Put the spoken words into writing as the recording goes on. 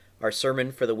Our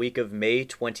sermon for the week of May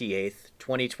 28th,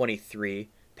 2023,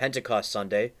 Pentecost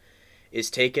Sunday,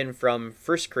 is taken from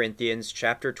 1 Corinthians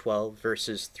chapter 12,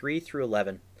 verses 3 through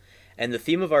 11. And the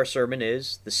theme of our sermon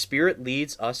is, The Spirit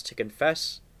leads us to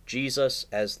confess Jesus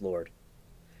as Lord.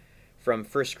 From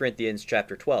 1 Corinthians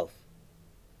chapter 12.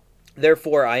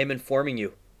 Therefore I am informing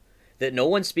you that no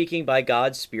one speaking by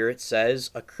God's Spirit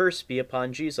says, A curse be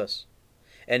upon Jesus.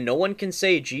 And no one can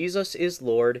say Jesus is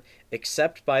Lord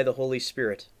except by the Holy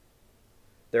Spirit.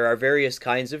 There are various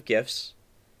kinds of gifts,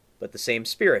 but the same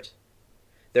Spirit.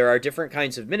 There are different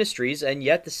kinds of ministries, and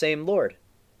yet the same Lord.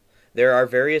 There are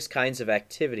various kinds of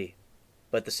activity,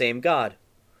 but the same God,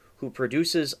 who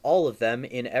produces all of them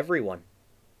in everyone.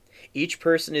 Each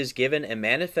person is given a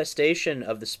manifestation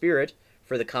of the Spirit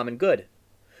for the common good.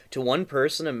 To one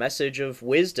person a message of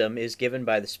wisdom is given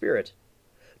by the Spirit,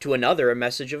 to another a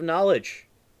message of knowledge,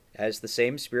 as the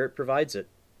same Spirit provides it.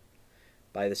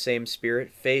 By the same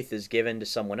Spirit, faith is given to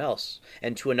someone else,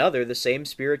 and to another the same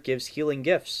Spirit gives healing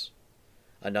gifts.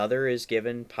 Another is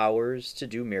given powers to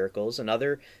do miracles,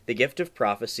 another the gift of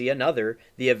prophecy, another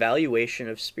the evaluation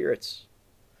of spirits.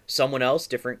 Someone else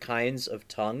different kinds of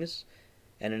tongues,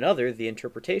 and another the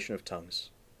interpretation of tongues.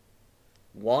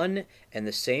 One and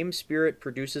the same Spirit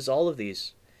produces all of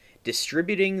these,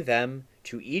 distributing them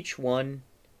to each one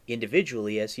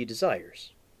individually as he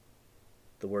desires.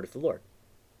 The word of the Lord.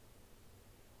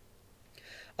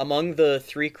 Among the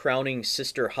three crowning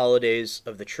sister holidays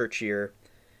of the church year,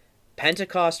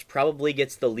 Pentecost probably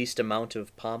gets the least amount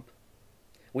of pomp.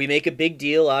 We make a big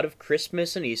deal out of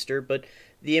Christmas and Easter, but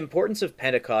the importance of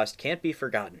Pentecost can't be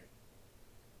forgotten.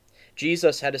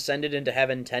 Jesus had ascended into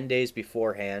heaven 10 days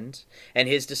beforehand, and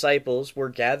his disciples were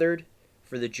gathered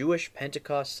for the Jewish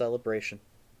Pentecost celebration.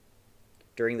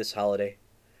 During this holiday,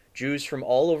 Jews from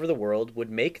all over the world would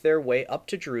make their way up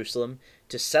to Jerusalem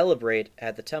to celebrate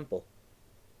at the temple.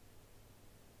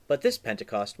 But this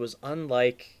Pentecost was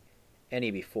unlike any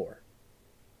before.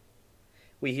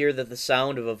 We hear that the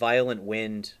sound of a violent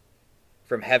wind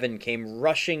from heaven came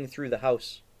rushing through the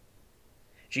house.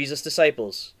 Jesus'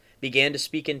 disciples began to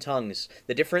speak in tongues,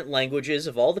 the different languages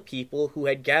of all the people who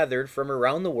had gathered from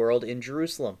around the world in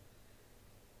Jerusalem.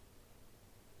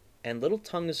 And little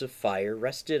tongues of fire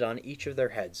rested on each of their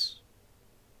heads,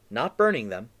 not burning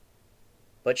them,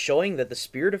 but showing that the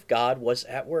Spirit of God was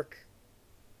at work.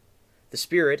 The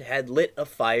Spirit had lit a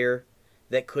fire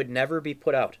that could never be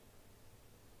put out.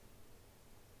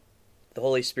 The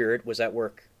Holy Spirit was at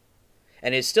work,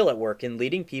 and is still at work in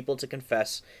leading people to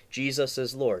confess Jesus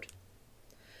as Lord.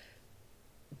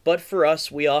 But for us,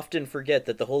 we often forget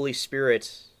that the Holy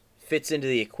Spirit fits into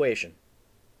the equation.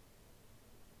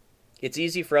 It's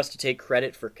easy for us to take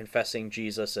credit for confessing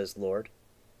Jesus as Lord.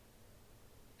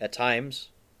 At times,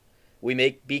 we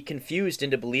may be confused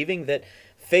into believing that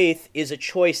faith is a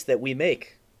choice that we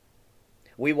make.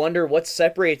 We wonder what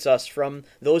separates us from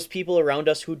those people around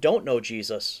us who don't know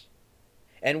Jesus,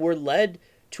 and we're led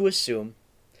to assume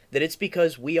that it's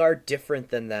because we are different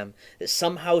than them, that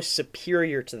somehow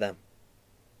superior to them.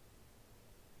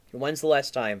 When's the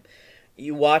last time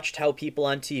you watched how people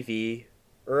on TV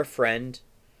or a friend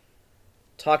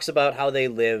talks about how they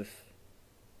live,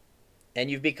 and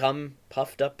you've become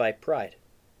puffed up by pride?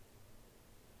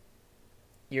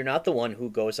 You're not the one who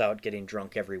goes out getting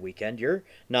drunk every weekend. You're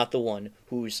not the one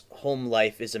whose home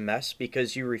life is a mess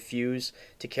because you refuse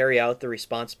to carry out the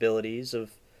responsibilities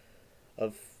of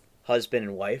husband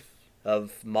and wife,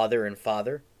 of mother and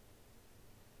father.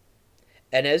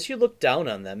 And as you look down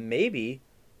on them, maybe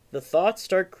the thoughts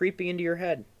start creeping into your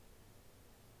head.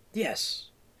 Yes,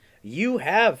 you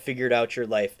have figured out your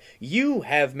life. You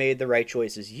have made the right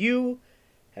choices. You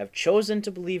have chosen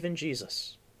to believe in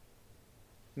Jesus.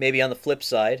 Maybe on the flip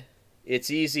side, it's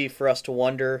easy for us to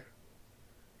wonder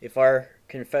if our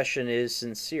confession is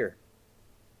sincere.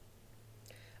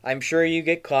 I'm sure you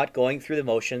get caught going through the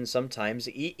motions sometimes,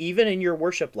 even in your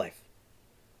worship life.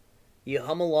 You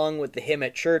hum along with the hymn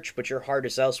at church, but your heart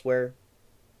is elsewhere.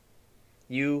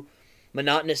 You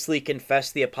monotonously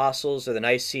confess the apostles or the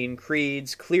Nicene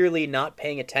creeds, clearly not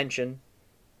paying attention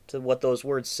to what those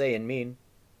words say and mean.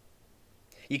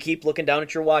 You keep looking down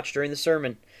at your watch during the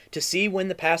sermon to see when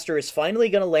the pastor is finally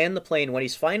going to land the plane, when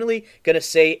he's finally going to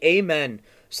say amen,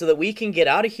 so that we can get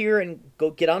out of here and go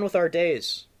get on with our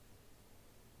days.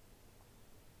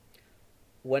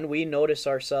 When we notice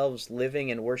ourselves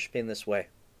living and worshiping this way,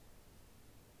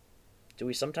 do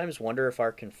we sometimes wonder if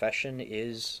our confession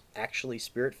is actually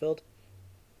Spirit-filled?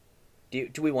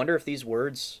 Do we wonder if these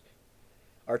words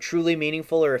are truly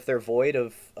meaningful or if they're void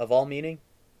of all meaning?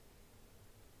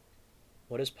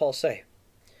 What does Paul say?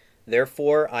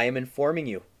 Therefore, I am informing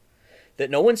you that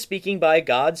no one speaking by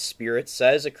God's Spirit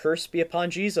says a curse be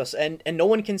upon Jesus, and no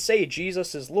one can say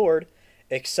Jesus is Lord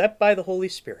except by the Holy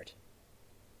Spirit.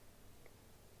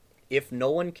 If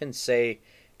no one can say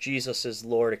Jesus is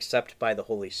Lord except by the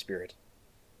Holy Spirit,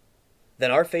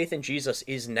 then our faith in Jesus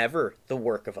is never the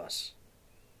work of us,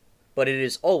 but it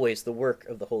is always the work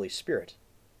of the Holy Spirit.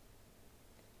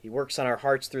 He works on our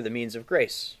hearts through the means of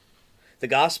grace, the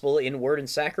gospel in word and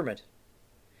sacrament.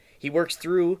 He works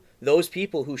through those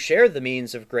people who share the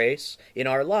means of grace in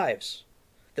our lives,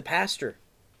 the pastor,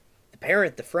 the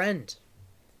parent, the friend,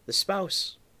 the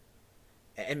spouse,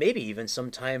 and maybe even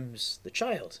sometimes the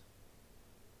child.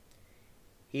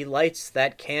 He lights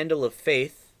that candle of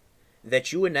faith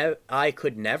that you and I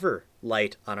could never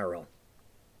light on our own.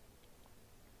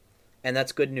 And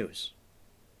that's good news.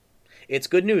 It's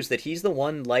good news that he's the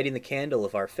one lighting the candle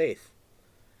of our faith.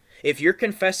 If you're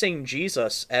confessing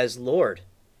Jesus as Lord,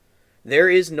 there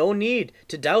is no need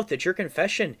to doubt that your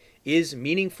confession is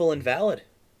meaningful and valid.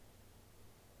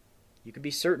 You can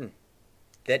be certain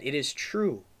that it is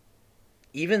true,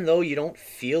 even though you don't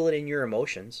feel it in your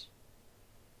emotions.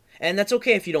 And that's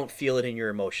okay if you don't feel it in your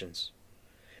emotions,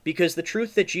 because the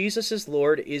truth that Jesus is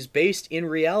Lord is based in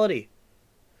reality,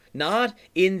 not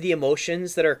in the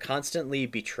emotions that are constantly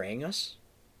betraying us.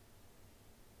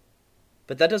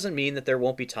 But that doesn't mean that there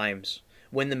won't be times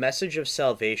when the message of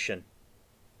salvation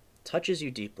touches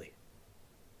you deeply.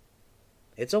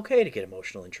 It's okay to get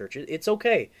emotional in church. It's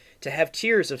okay to have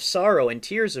tears of sorrow and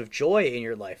tears of joy in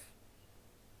your life.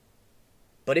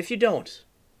 But if you don't,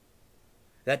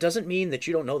 that doesn't mean that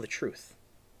you don't know the truth.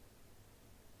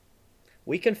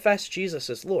 We confess Jesus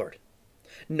as Lord,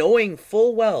 knowing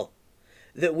full well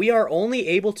that we are only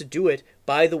able to do it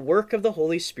by the work of the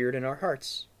Holy Spirit in our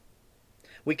hearts.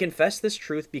 We confess this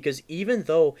truth because even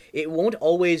though it won't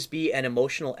always be an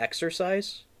emotional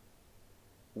exercise,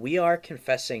 we are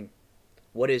confessing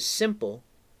what is simple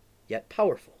yet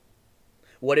powerful,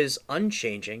 what is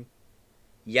unchanging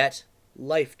yet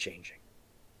life-changing.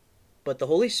 But the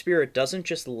Holy Spirit doesn't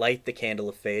just light the candle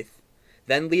of faith,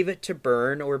 then leave it to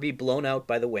burn or be blown out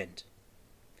by the wind.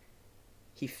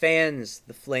 He fans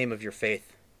the flame of your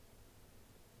faith.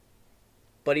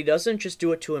 But he doesn't just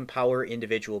do it to empower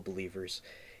individual believers.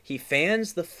 He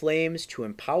fans the flames to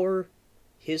empower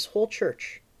his whole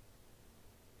church.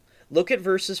 Look at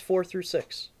verses 4 through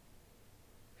 6.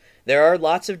 There are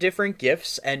lots of different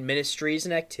gifts and ministries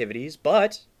and activities,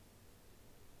 but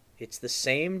it's the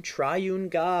same triune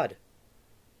God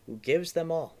who gives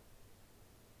them all.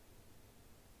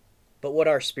 But what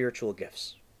are spiritual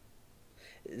gifts?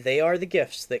 They are the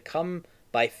gifts that come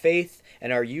by faith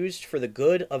and are used for the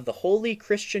good of the holy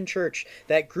Christian church,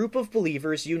 that group of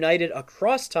believers united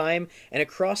across time and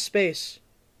across space.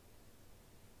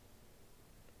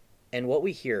 And what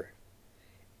we hear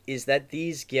is that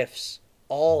these gifts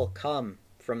all come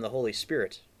from the Holy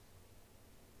Spirit.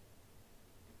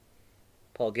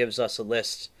 Paul gives us a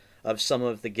list of some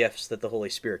of the gifts that the Holy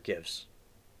Spirit gives.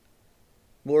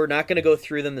 We're not going to go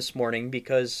through them this morning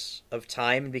because of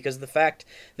time and because of the fact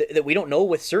that we don't know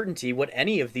with certainty what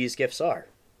any of these gifts are.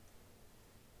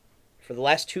 For the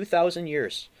last 2,000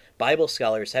 years, Bible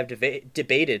scholars have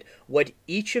debated what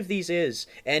each of these is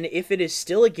and if it is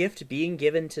still a gift being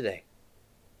given today.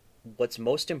 What's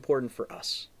most important for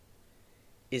us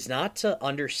is not to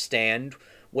understand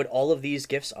what all of these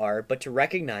gifts are, but to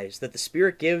recognize that the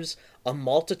Spirit gives a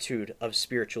multitude of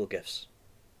spiritual gifts.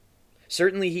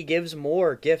 Certainly he gives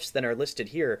more gifts than are listed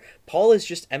here. Paul is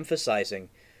just emphasizing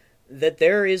that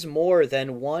there is more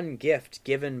than one gift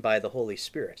given by the Holy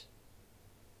Spirit.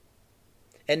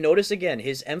 And notice again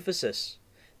his emphasis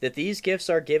that these gifts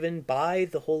are given by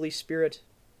the Holy Spirit.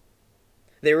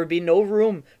 There would be no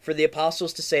room for the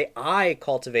apostles to say, I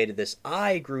cultivated this,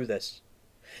 I grew this.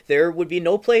 There would be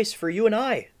no place for you and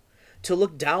I to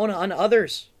look down on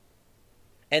others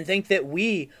and think that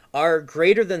we are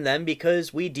greater than them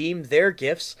because we deem their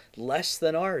gifts less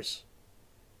than ours.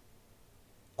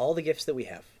 All the gifts that we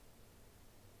have,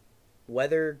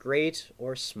 whether great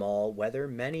or small, whether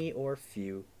many or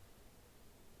few,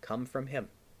 come from Him.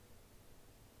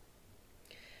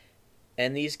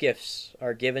 And these gifts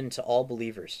are given to all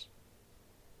believers.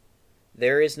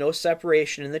 There is no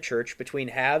separation in the church between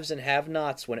haves and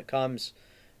have-nots when it comes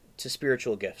to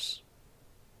spiritual gifts.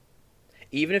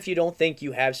 Even if you don't think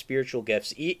you have spiritual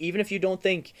gifts, even if you don't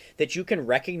think that you can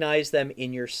recognize them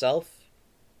in yourself,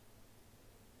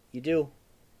 you do.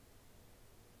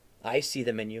 I see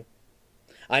them in you.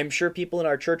 I'm sure people in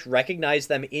our church recognize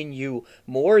them in you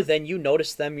more than you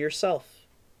notice them yourself.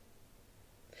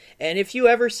 And if you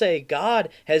ever say, God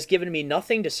has given me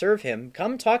nothing to serve Him,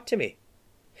 come talk to me.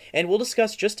 And we'll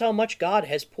discuss just how much God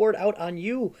has poured out on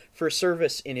you for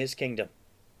service in His kingdom.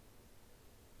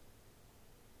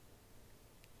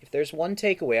 If there's one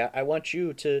takeaway I want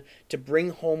you to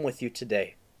bring home with you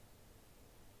today,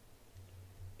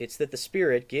 it's that the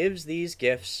Spirit gives these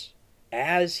gifts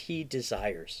as He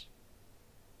desires.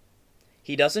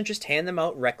 He doesn't just hand them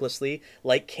out recklessly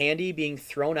like candy being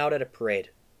thrown out at a parade.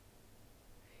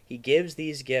 He gives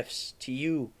these gifts to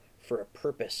you for a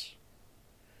purpose,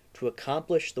 to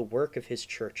accomplish the work of His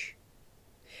church.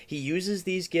 He uses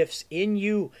these gifts in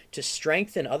you to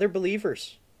strengthen other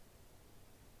believers.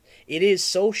 It is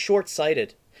so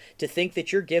short-sighted to think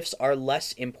that your gifts are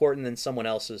less important than someone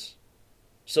else's,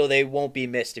 so they won't be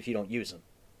missed if you don't use them.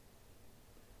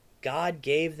 God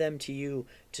gave them to you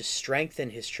to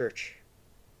strengthen His church.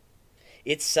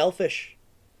 It's selfish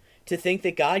to think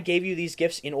that God gave you these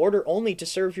gifts in order only to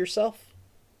serve yourself.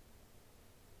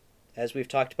 As we've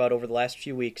talked about over the last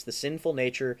few weeks, the sinful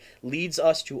nature leads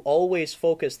us to always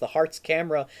focus the heart's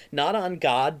camera not on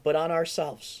God, but on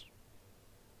ourselves.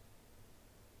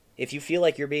 If you feel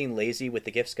like you're being lazy with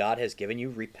the gifts God has given you,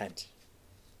 repent.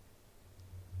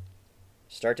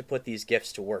 Start to put these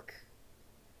gifts to work,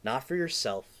 not for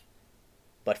yourself,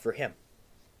 but for Him.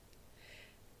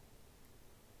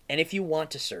 And if you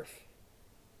want to serve,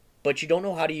 but you don't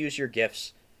know how to use your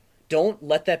gifts, don't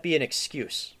let that be an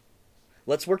excuse.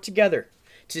 Let's work together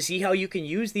to see how you can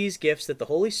use these gifts that the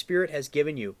Holy Spirit has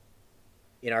given you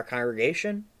in our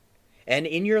congregation and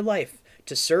in your life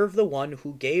to serve the one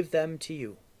who gave them to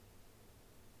you.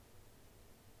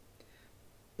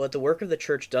 But the work of the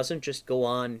church doesn't just go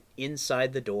on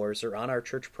inside the doors or on our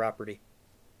church property.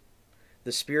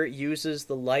 The Spirit uses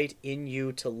the light in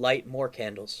you to light more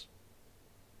candles.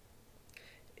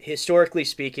 Historically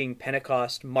speaking,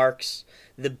 Pentecost marks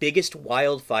the biggest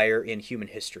wildfire in human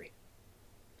history.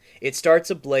 It starts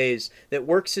a blaze that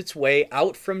works its way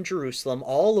out from Jerusalem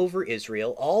all over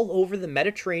Israel, all over the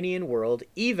Mediterranean world,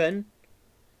 even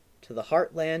to the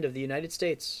heartland of the United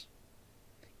States,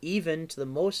 even to the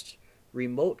most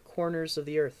remote corners of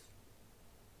the earth.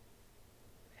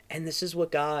 And this is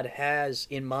what God has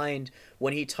in mind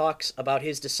when He talks about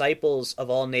His disciples of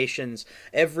all nations,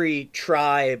 every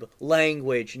tribe,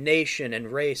 language, nation,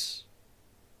 and race.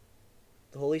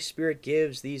 The Holy Spirit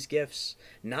gives these gifts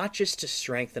not just to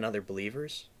strengthen other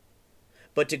believers,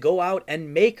 but to go out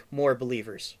and make more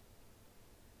believers.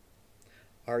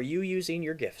 Are you using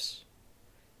your gifts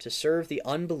to serve the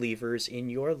unbelievers in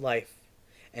your life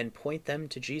and point them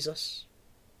to Jesus?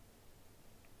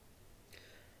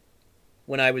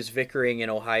 When I was vicaring in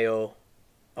Ohio,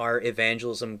 our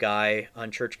evangelism guy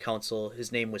on church council,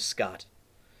 his name was Scott.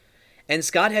 And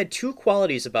Scott had two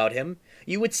qualities about him.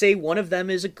 You would say one of them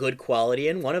is a good quality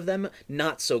and one of them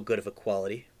not so good of a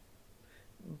quality.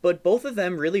 But both of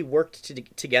them really worked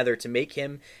together to make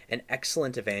him an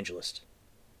excellent evangelist.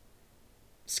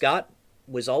 Scott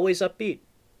was always upbeat.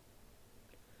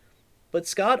 But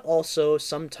Scott also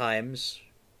sometimes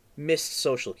missed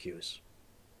social cues.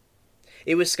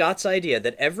 It was Scott's idea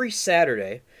that every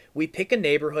Saturday we pick a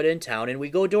neighborhood in town and we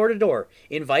go door to door,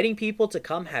 inviting people to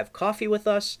come have coffee with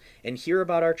us and hear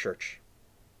about our church.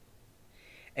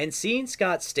 And seeing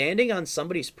Scott standing on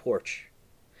somebody's porch,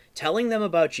 telling them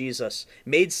about Jesus,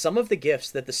 made some of the gifts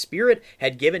that the Spirit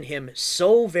had given him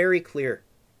so very clear.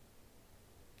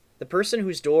 The person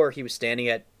whose door he was standing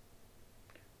at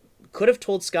could have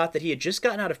told Scott that he had just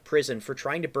gotten out of prison for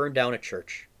trying to burn down a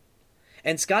church.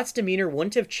 And Scott's demeanor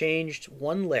wouldn't have changed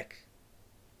one lick.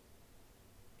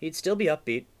 He'd still be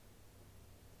upbeat,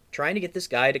 trying to get this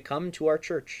guy to come to our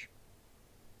church.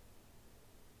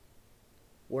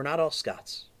 We're not all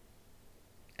Scotts,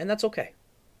 and that's okay.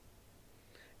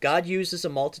 God uses a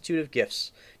multitude of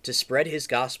gifts to spread His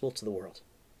gospel to the world.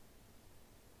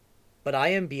 But I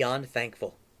am beyond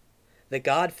thankful that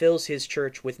God fills His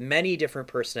church with many different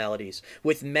personalities,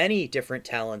 with many different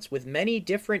talents, with many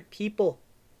different people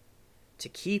to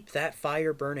keep that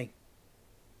fire burning.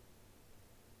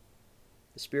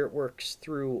 The Spirit works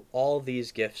through all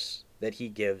these gifts that He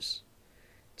gives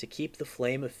to keep the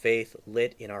flame of faith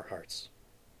lit in our hearts.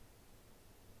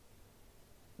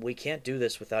 We can't do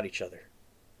this without each other.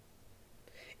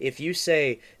 If you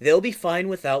say, they'll be fine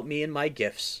without me and my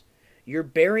gifts, you're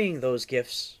burying those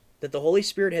gifts that the Holy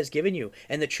Spirit has given you,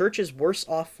 and the church is worse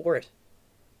off for it.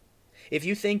 If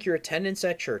you think your attendance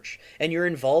at church and your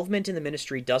involvement in the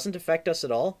ministry doesn't affect us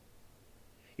at all,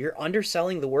 you're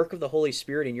underselling the work of the Holy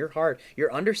Spirit in your heart.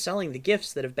 You're underselling the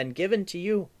gifts that have been given to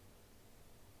you.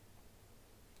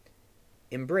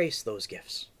 Embrace those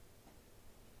gifts.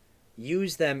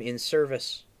 Use them in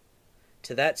service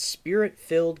to that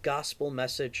Spirit-filled gospel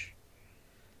message,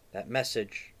 that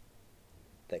message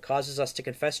that causes us to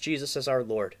confess Jesus as our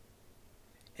Lord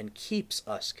and keeps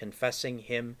us confessing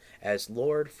him as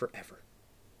Lord forever.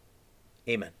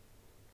 Amen.